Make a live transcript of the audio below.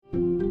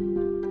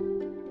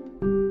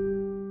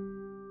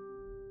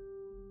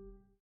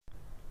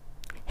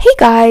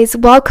guys,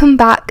 welcome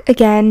back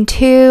again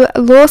to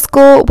Law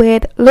School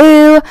with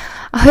Lou.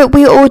 I hope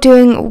we're all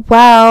doing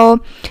well.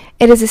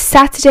 It is a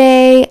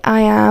Saturday. I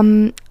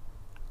am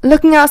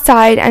looking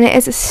outside and it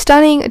is a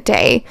stunning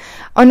day.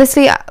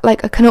 Honestly, I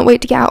cannot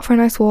wait to get out for a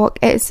nice walk.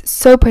 It is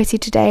so pretty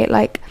today,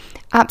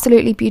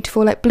 absolutely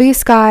beautiful, blue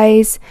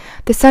skies,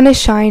 the sun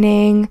is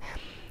shining.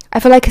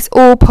 I feel like it's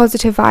all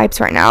positive vibes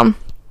right now,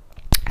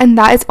 and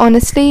that is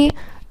honestly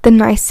the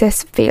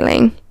nicest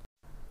feeling.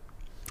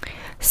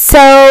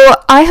 So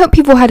I hope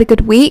people had a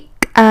good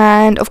week,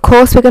 and of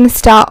course we're going to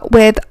start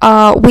with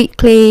our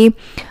weekly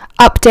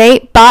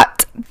update,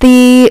 but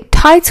the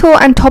title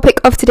and topic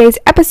of today's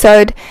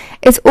episode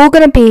is all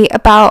going to be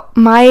about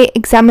my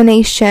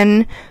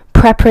examination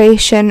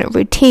preparation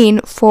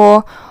routine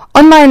for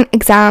online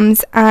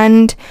exams,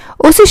 and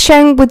also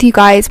sharing with you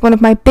guys one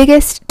of my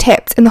biggest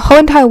tips in the whole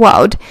entire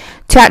world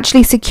to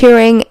actually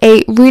securing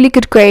a really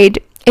good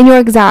grade in your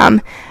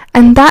exam,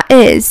 and that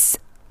is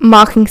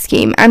marking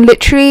scheme, and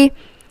literally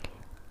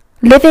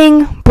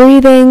living,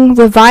 breathing,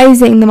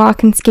 revising the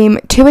marking scheme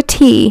to a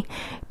T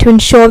to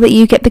ensure that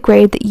you get the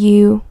grade that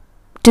you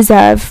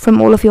deserve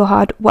from all of your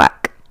hard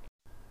work.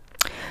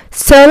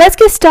 So let's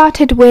get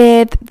started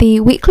with the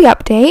weekly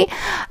update.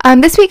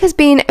 This week has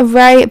been a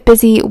very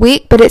busy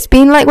week, but it's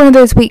been one of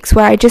those weeks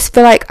where I just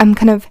feel like I'm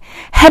kind of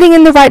heading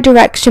in the right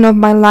direction of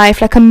my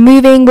life. I'm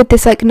moving with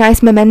this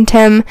nice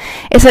momentum.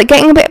 It's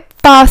getting a bit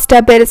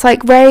faster, but it's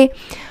very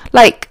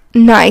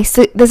nice.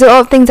 There's a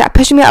lot of things that are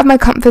pushing me out of my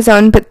comfort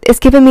zone, but it's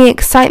giving me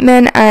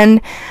excitement and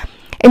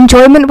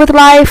enjoyment with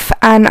life,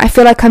 and I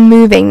feel like I'm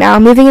moving now.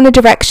 I'm moving in a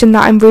direction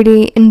that I'm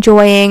really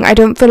enjoying. I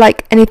don't feel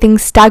like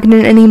anything's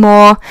stagnant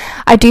anymore.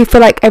 I do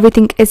feel like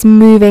everything is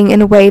moving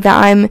in a way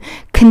that I'm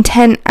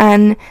content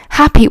and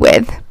happy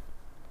with.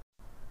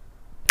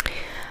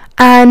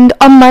 And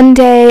on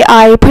Monday,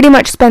 I pretty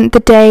much spent the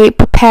day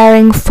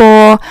preparing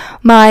for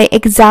my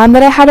exam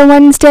that I had on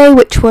Wednesday,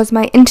 which was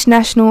my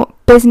International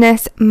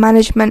Business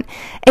Management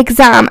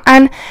exam.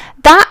 And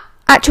that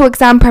actual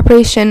exam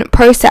preparation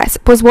process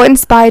was what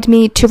inspired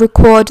me to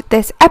record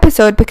this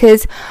episode,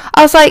 because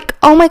I was like,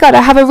 oh my god,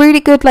 I have a really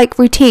good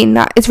routine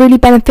that is really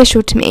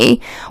beneficial to me.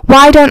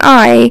 Why don't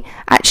I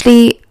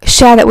actually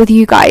share that with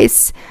you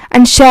guys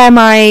and share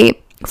my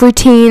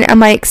routine and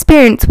my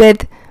experience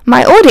with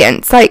my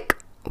audience?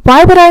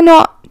 Why would I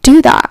not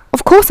do that?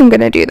 Of course I'm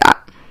going to do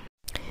that.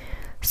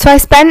 So I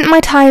spent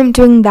my time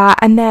doing that,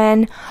 and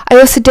then I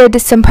also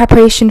did some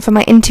preparation for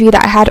my interview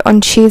that I had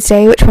on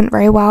Tuesday, which went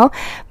very well.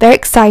 Very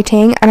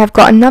exciting, and I've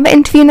got another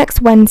interview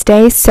next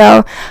Wednesday,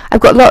 so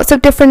I've got lots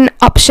of different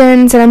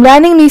options, and I'm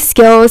learning new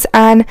skills.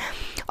 And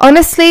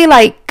honestly,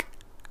 I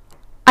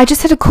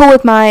just had a call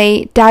with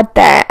my dad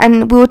there,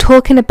 and we were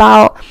talking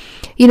about,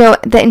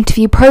 the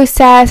interview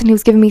process, and he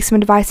was giving me some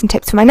advice and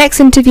tips for my next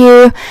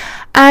interview,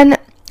 and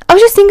I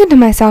was just thinking to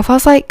myself, I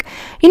was like,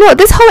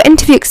 this whole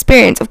interview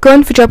experience of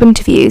going for job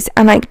interviews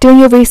and doing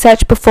your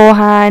research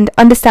beforehand,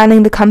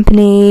 understanding the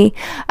company,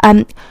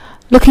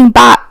 looking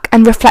back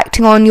and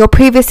reflecting on your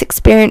previous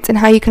experience and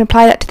how you can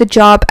apply that to the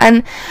job,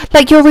 and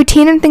your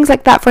routine and things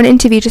like that for an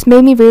interview just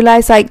made me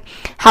realize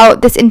how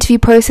this interview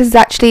process is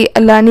actually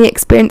a learning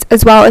experience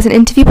as well as an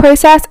interview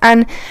process.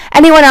 And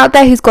anyone out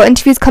there who's got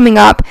interviews coming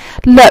up,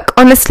 look,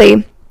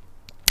 honestly,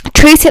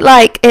 treat it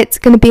like it's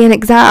going to be an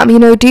exam.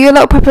 Do your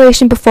little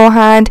preparation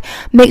beforehand,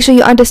 make sure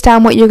you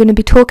understand what you're going to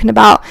be talking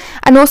about,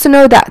 and also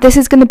know that this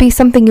is going to be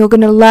something you're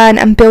going to learn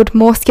and build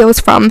more skills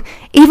from,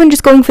 even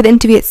just going for the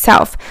interview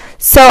itself.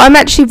 So I'm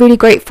actually really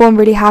grateful and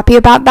really happy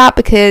about that,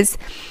 because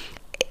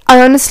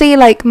I honestly,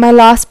 my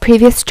last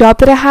previous job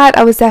that I had,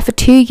 I was there for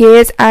 2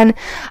 years, and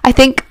I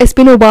think it's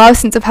been a while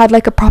since I've had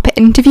a proper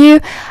interview.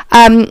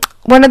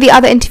 One of the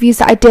other interviews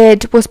that I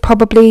did was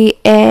probably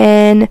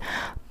in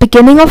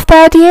beginning of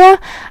third year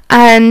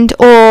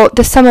or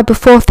the summer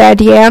before third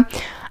year,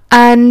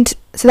 and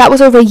so that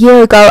was over a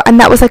year ago, and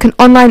that was an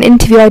online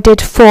interview I did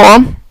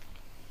for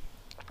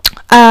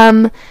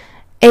a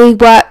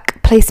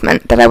work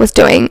placement that I was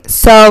doing.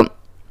 So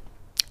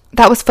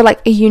that was for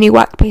a uni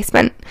work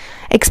placement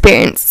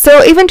experience.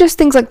 So even just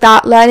things like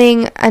that,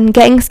 learning and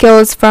getting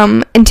skills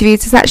from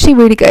interviews is actually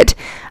really good.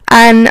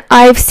 And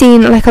I've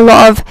seen a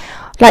lot of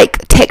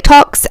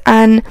TikToks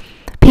and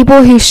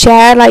people who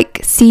share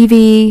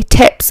CV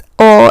tips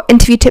or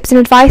interview tips and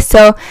advice,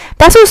 so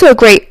that's also a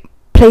great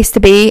place to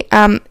be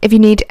if you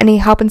need any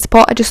help and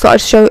support. I just thought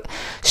I'd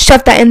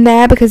shove that in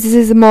there, because this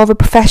is more of a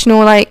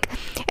professional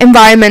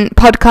environment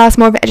podcast,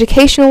 more of an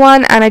educational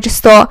one, and I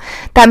just thought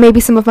that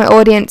maybe some of my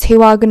audience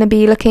who are going to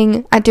be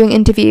looking at doing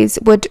interviews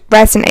would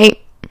resonate.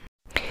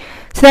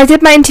 So I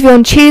did my interview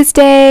on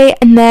Tuesday,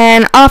 and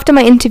then after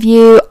my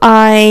interview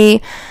I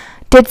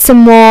did some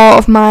more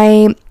of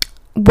my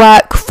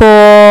work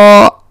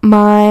for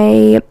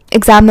my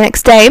exam the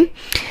next day,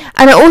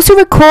 and I also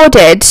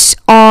recorded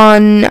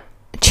on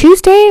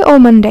Tuesday or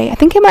Monday, I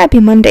think it might be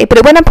Monday, but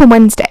it went up on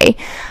Wednesday,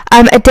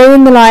 a day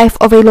in the life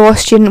of a law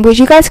student, which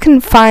you guys can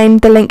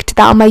find the link to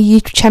that on my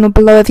YouTube channel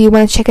below if you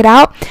want to check it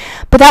out.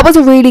 But that was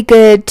a really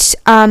good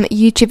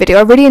YouTube video.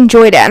 I really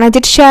enjoyed it, and I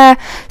did share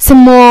some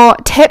more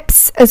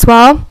tips as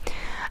well.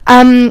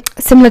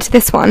 similar to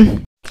this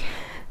one.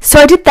 So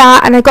I did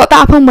that, and I got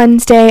that up on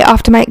Wednesday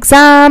after my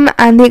exam,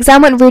 and the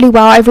exam went really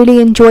well. I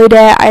really enjoyed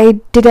it. I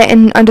did it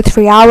in under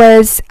 3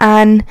 hours,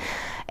 and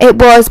it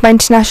was my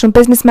International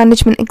Business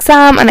Management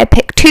exam, and I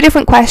picked 2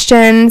 different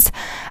questions,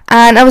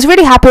 and I was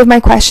really happy with my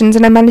questions,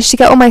 and I managed to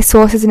get all my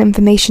sources and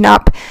information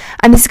up,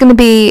 and this is going to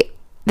be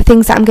the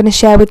things that I'm going to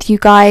share with you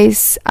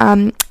guys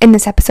in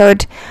this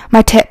episode,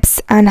 my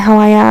tips and how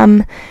I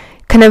am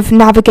kind of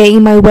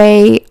navigating my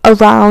way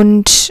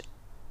around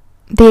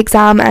the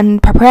exam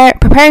and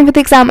preparing for the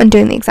exam and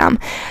doing the exam.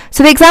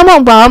 So the exam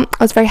went well.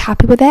 I was very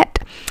happy with it.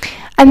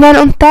 And then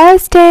on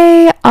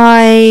Thursday,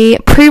 I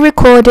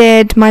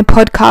pre-recorded my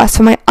podcast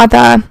for my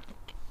other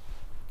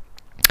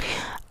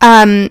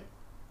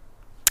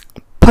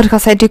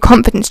podcast I do,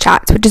 Confidence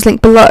Chats, which is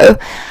linked below.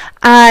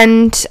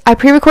 And I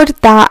pre-recorded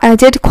that, and I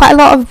did quite a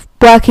lot of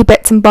worky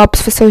bits and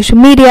bobs for social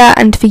media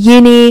and for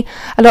uni,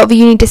 a lot of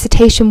uni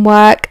dissertation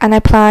work, and I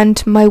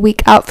planned my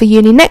week out for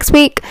uni next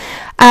week,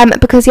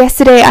 because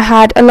yesterday I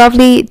had a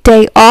lovely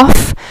day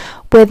off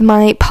with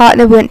my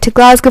partner. We went to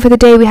Glasgow for the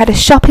day. We had a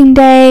shopping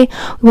day,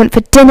 we went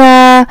for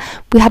dinner,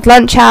 we had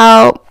lunch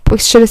out. We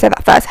should have said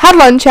that first. Had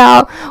lunch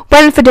out,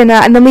 went for dinner,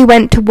 and then we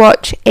went to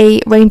watch a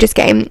Rangers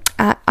game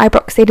at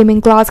Ibrox Stadium in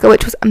Glasgow,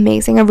 which was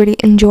amazing. I really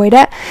enjoyed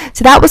it.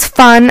 So that was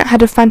fun.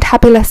 Had a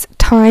fantabulous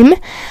time.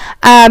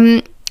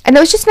 And it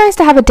was just nice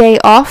to have a day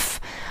off,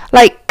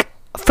 like,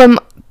 from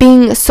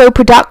being so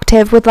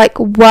productive with, like,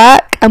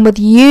 work and with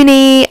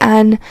uni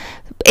and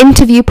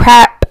interview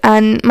prep,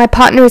 and my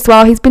partner as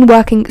well. He's been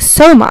working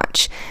so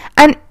much.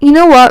 And you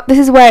know what? This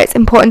is where it's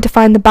important to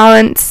find the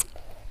balance.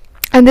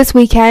 And this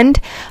weekend,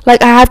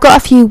 like, I have got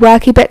a few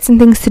worky bits and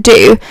things to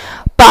do,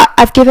 but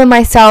I've given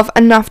myself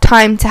enough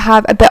time to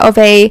have a bit of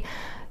a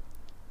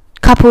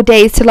couple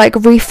days to, like,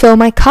 refill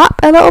my cup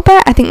a little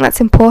bit. I think that's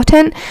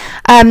important.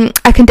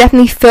 I can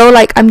definitely feel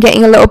like I'm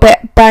getting a little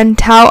bit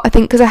burnt out, I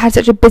think, because I had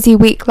such a busy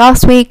week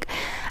last week,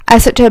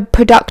 such a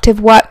productive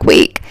work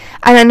week,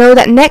 and I know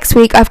that next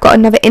week I've got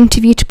another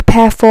interview to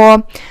prepare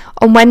for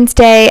on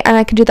Wednesday, and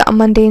I can do that on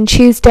Monday and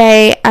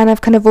Tuesday, and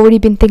I've kind of already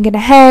been thinking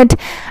ahead,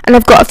 and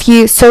I've got a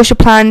few social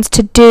plans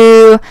to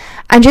do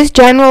and just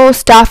general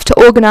stuff to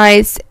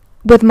organise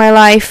with my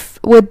life,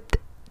 with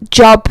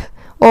job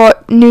or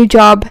new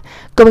job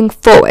going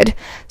forward.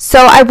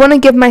 So I want to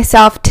give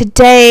myself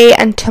today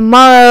and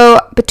tomorrow,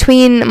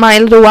 between my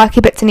little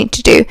worky bits I need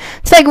to do,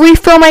 to, like,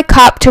 refill my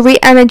cup, to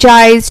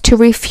re-energise, to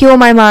refuel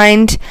my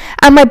mind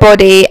and my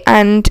body,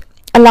 and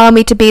allow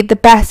me to be the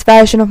best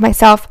version of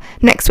myself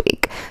next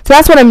week. So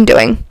that's what I'm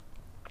doing.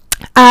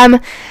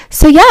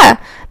 So yeah,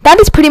 that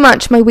is pretty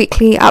much my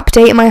weekly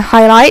update and my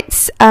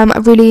highlights. I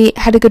really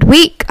had a good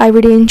week. I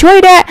really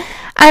enjoyed it,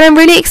 and I'm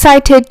really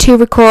excited to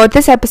record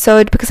this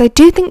episode because I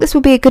do think this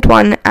will be a good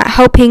one at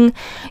helping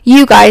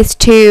you guys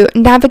to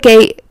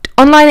navigate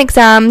online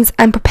exams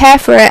and prepare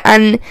for it.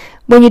 And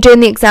when you're doing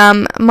the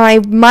exam, my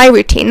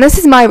routine. This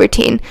is my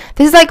routine.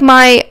 This is like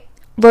my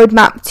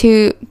roadmap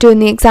to doing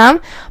the exam,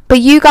 but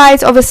you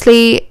guys,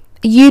 obviously,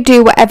 you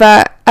do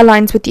whatever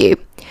aligns with you.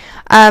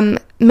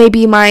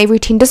 Maybe my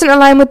routine doesn't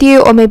align with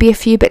you, or maybe a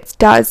few bits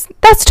does.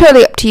 That's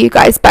totally up to you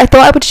guys, but I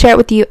thought I would share it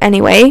with you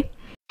anyway.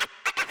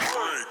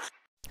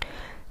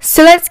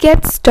 So let's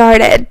get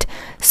started.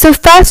 So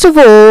first of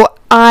all,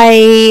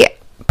 I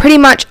pretty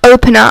much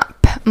open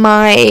up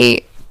my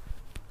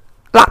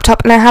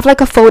laptop and I have, like,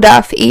 a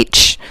folder for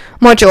each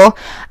module.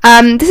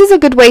 This is a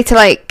good way to,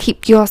 like,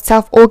 keep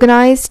yourself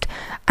organized,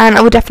 and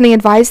I would definitely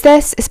advise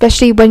this,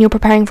 especially when you're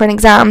preparing for an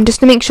exam, just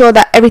to make sure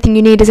that everything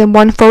you need is in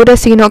one folder,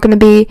 so you're not going to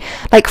be,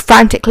 like,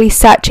 frantically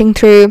searching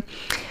through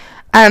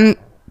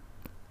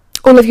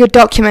all of your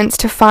documents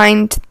to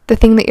find the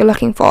thing that you're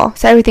looking for.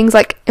 So everything's,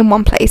 like, in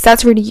one place.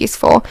 That's really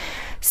useful.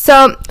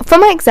 So for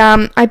my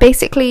exam, I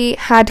basically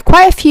had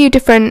quite a few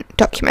different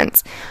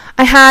documents.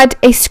 I had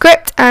a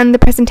script and the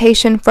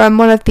presentation from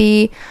one of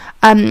the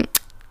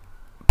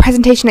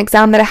presentation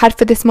exam that I had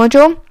for this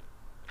module,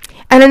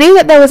 and I knew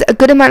that there was a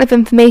good amount of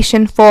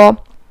information for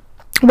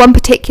one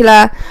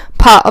particular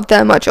part of the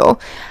module,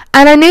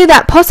 and I knew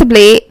that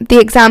possibly the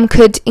exam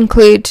could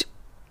include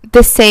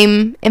this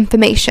same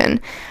information,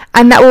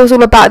 and that was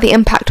all about the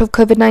impact of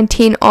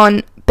COVID-19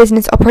 on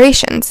business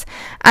operations.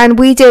 And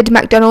we did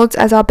McDonald's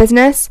as our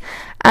business,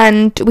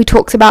 and we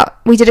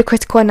did a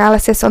critical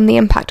analysis on the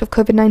impact of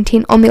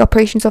COVID-19 on the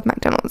operations of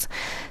McDonald's.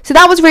 So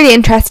that was really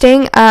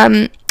interesting,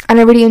 and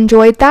I really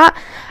enjoyed that.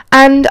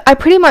 And I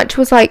pretty much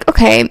was like,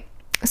 okay,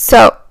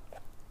 so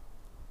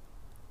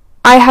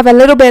I have a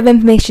little bit of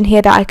information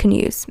here that I can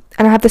use,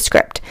 and I have the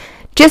script.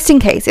 Just in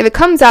case, if it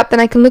comes up, then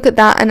I can look at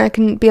that and I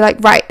can be like,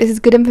 right, this is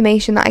good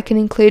information that I can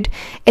include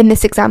in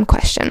this exam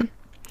question.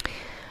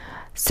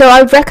 So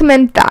I would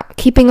recommend that,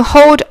 keeping a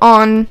hold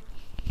on,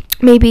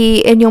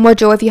 maybe in your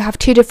module, if you have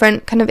two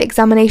different kind of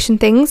examination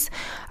things,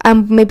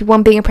 maybe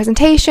one being a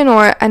presentation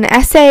or an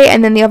essay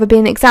and then the other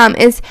being an exam,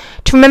 is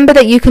to remember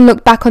that you can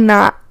look back on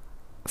that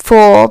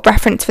for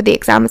reference for the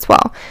exam as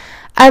well.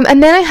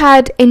 And then I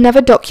had another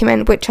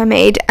document which I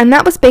made, and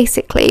that was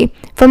basically,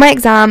 for my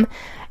exam,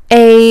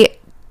 a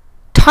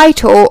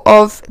title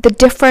of the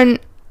different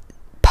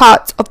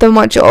parts of the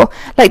module,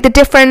 like the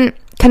different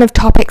kind of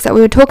topics that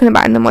we were talking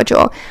about in the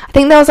module. I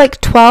think there was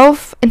like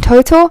 12 in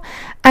total,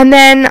 and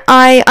then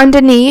I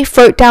underneath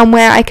wrote down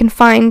where I can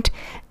find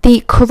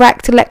the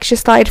correct lecture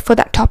slide for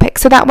that topic,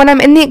 so that when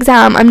I'm in the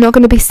exam, I'm not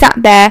going to be sat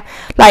there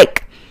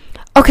like,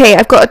 okay,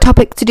 I've got a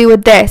topic to do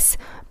with this,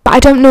 but I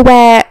don't know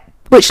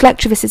which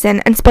lecture this is in,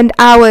 and spend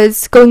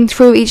hours going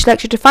through each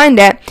lecture to find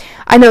it.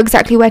 I know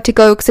exactly where to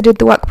go because I did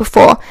the work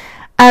before.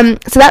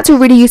 So that's a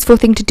really useful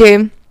thing to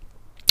do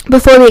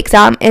before the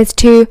exam, is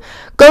to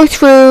go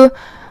through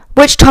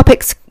which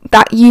topics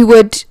that you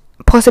would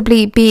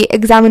possibly be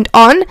examined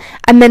on,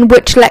 and then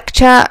which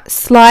lecture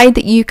slide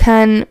that you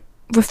can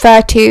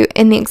refer to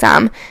in the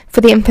exam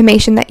for the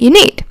information that you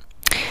need.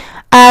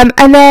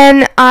 And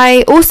then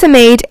I also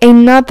made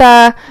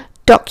another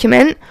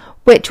document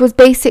which was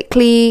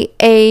basically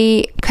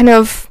a kind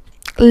of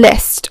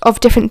list of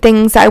different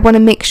things that I want to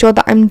make sure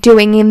that I'm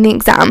doing in the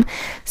exam.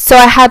 So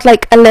I had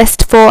like a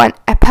list for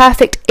a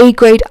perfect A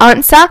grade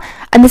answer,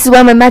 and this is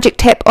where my magic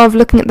tip of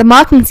looking at the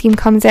marking scheme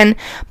comes in,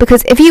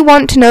 because if you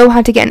want to know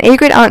how to get an A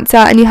grade answer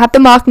and you have the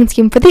marking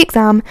scheme for the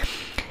exam,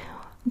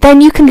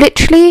 then you can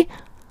literally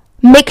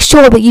make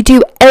sure that you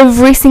do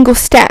every single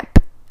step,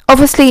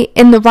 obviously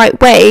in the right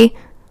way,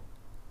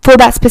 for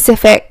that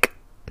specific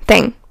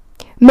thing.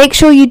 Make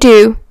sure you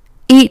do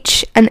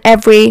each and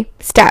every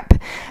step.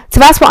 So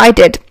that's what I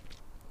did.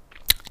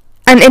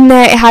 And in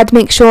there it had,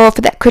 make sure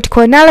for that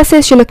critical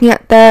analysis, you're looking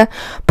at the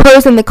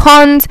pros and the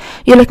cons,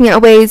 you're looking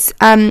at ways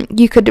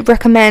you could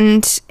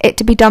recommend it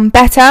to be done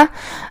better,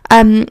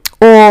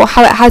 or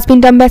how it has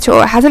been done better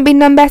or it hasn't been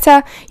done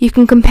better. You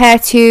can compare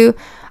to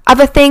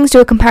other things, do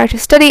a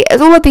comparative study.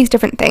 It's all of these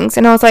different things.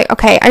 And I was like,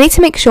 okay, I need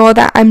to make sure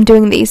that I'm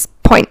doing these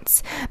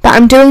points, that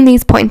I'm doing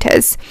these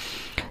pointers.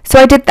 So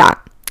I did that.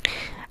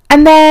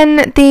 And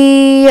then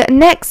the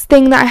next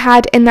thing that I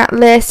had in that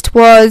list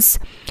was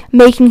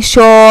making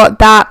sure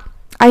that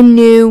I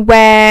knew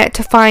where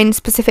to find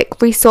specific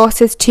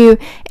resources to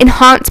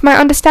enhance my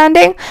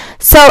understanding.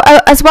 So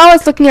as well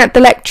as looking at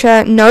the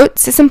lecture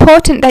notes, it's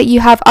important that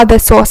you have other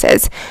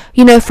sources,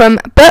 from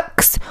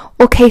books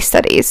or case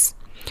studies.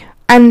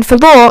 And for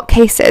law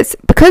cases,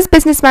 because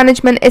business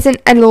management isn't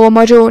a law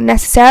module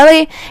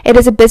necessarily, it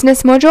is a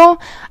business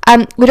module,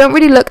 we don't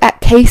really look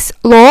at case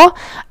law,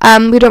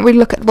 we don't really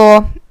look at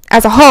law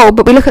as a whole,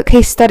 but we look at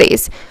case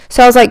studies.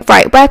 So I was like,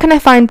 right, where can I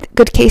find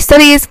good case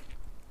studies,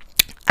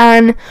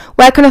 and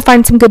where can I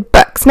find some good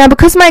books? Now,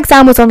 because my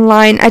exam was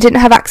online, I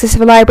didn't have access to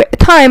the library at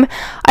the time,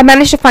 I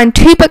managed to find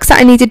 2 books that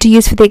I needed to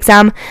use for the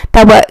exam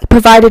that were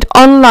provided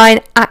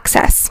online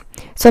access.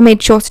 So I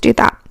made sure to do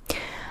that.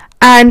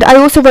 And I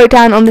also wrote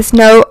down on this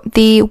note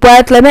the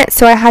word limit,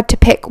 so I had to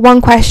pick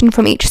one question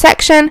from each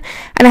section,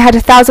 and I had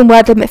 1,000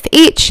 word limit for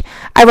each.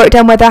 I wrote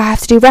down whether I have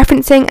to do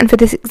referencing, and for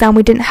this exam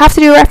we didn't have to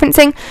do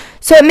referencing,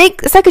 so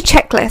it's like a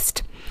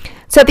checklist.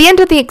 So at the end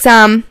of the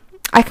exam,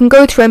 I can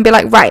go through and be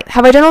like, right,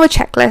 have I done all the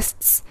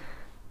checklists?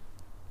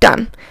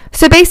 Done.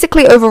 So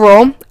basically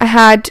overall, I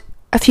had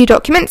a few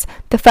documents.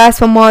 The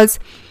first one was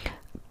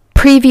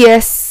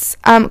previous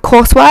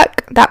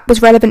coursework that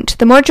was relevant to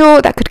the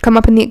module that could come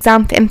up in the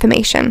exam for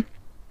information.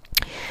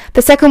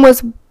 The second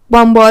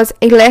one was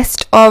a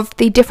list of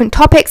the different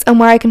topics and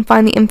where I can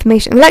find the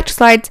information in the lecture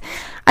slides.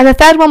 And the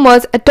third one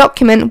was a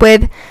document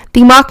with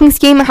the marking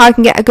scheme, how I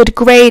can get a good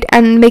grade,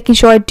 and making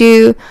sure I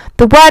do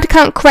the word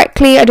count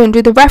correctly, I don't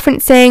do the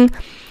referencing,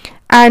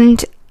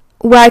 and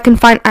where I can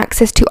find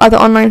access to other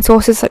online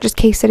sources such as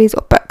case studies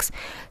or books.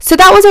 So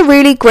that was a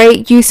really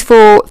great,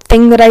 useful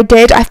thing that I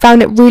did. I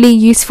found it really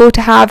useful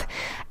to have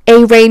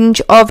a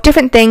range of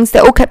different things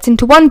that all kept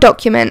into one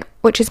document,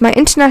 which is my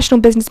International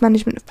Business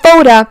Management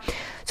folder.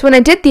 So when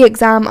I did the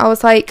exam, I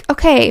was like,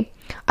 okay,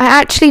 I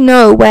actually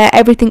know where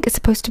everything is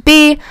supposed to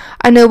be,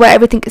 I know where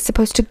everything is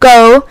supposed to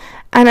go,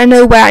 and I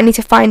know where I need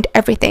to find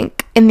everything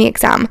in the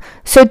exam.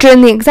 So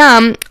during the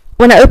exam,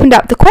 when I opened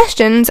up the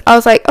questions, I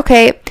was like,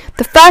 okay,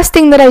 the first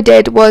thing that I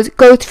did was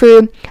go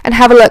through and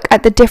have a look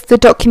at the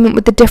document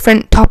with the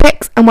different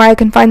topics and where I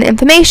can find the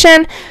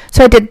information.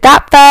 So I did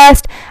that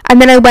first,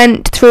 and then I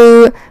went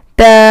through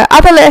the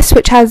other list,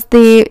 which has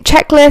the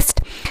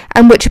checklist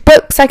and which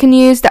books I can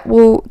use that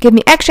will give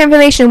me extra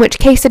information, which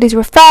case studies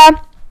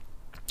refer,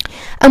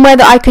 and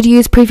whether I could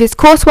use previous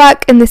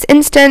coursework in this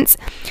instance.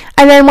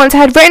 And then once I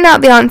had written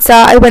out the answer,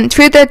 I went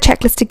through the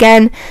checklist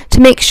again to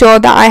make sure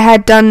that I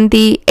had done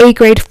the A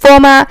grade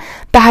format,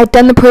 that I had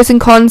done the pros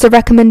and cons, the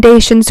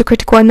recommendations, the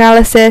critical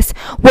analysis,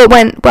 what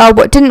went well,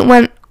 what didn't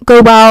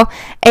go well,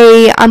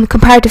 a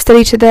comparative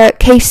study to the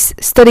case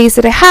studies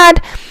that I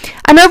had.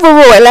 And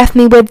overall, it left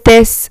me with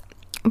this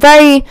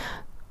very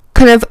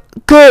kind of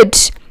good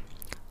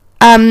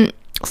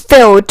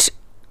filled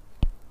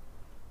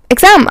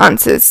exam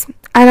answers,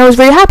 and I was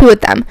really happy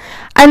with them.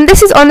 And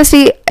this is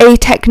honestly a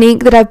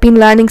technique that I've been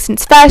learning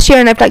since first year,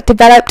 and I've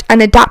developed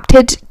and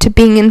adapted to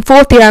being in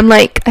fourth year.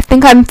 I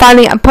think I'm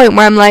finally at a point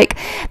where I'm like,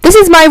 this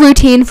is my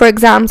routine for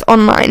exams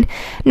online.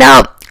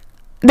 Now,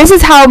 this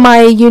is how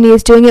my uni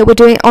is doing it. We're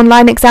doing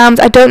online exams.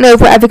 I don't know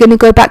if we're ever going to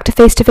go back to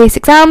face-to-face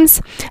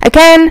exams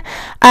again.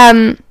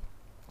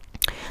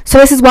 So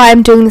this is why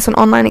I'm doing this on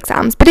online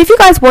exams. But if you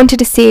guys wanted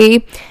to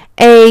see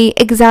a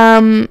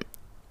exam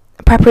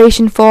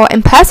preparation for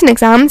in-person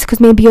exams, because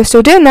maybe you're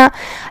still doing that,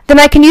 then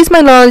I can use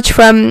my knowledge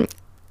from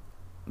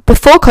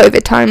before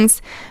COVID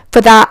times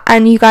for that,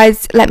 and you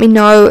guys let me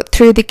know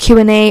through the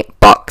Q&A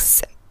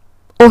box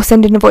or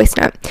send in a voice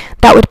note.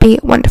 That would be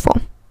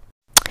wonderful.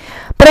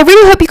 But I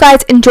really hope you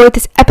guys enjoyed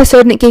this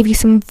episode and it gave you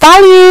some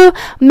value.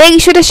 Make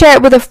sure to share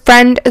it with a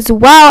friend as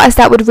well, as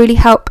that would really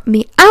help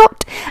me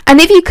out. And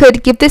if you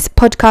could, give this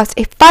podcast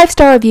a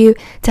 5-star review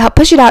to help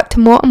push it out to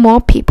more and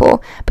more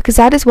people, because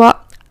that is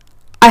what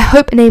I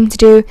hope and aim to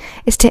do,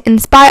 is to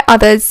inspire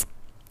others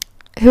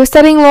who are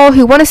studying law,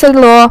 who want to study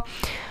law,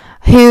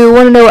 who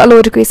want to know what a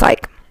law degree is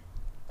like.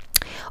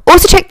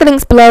 Also check the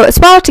links below as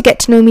well to get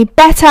to know me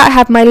better. I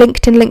have my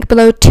LinkedIn link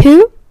below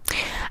too.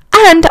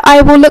 And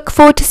I will look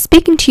forward to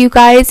speaking to you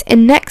guys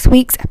in next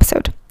week's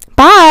episode.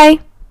 Bye!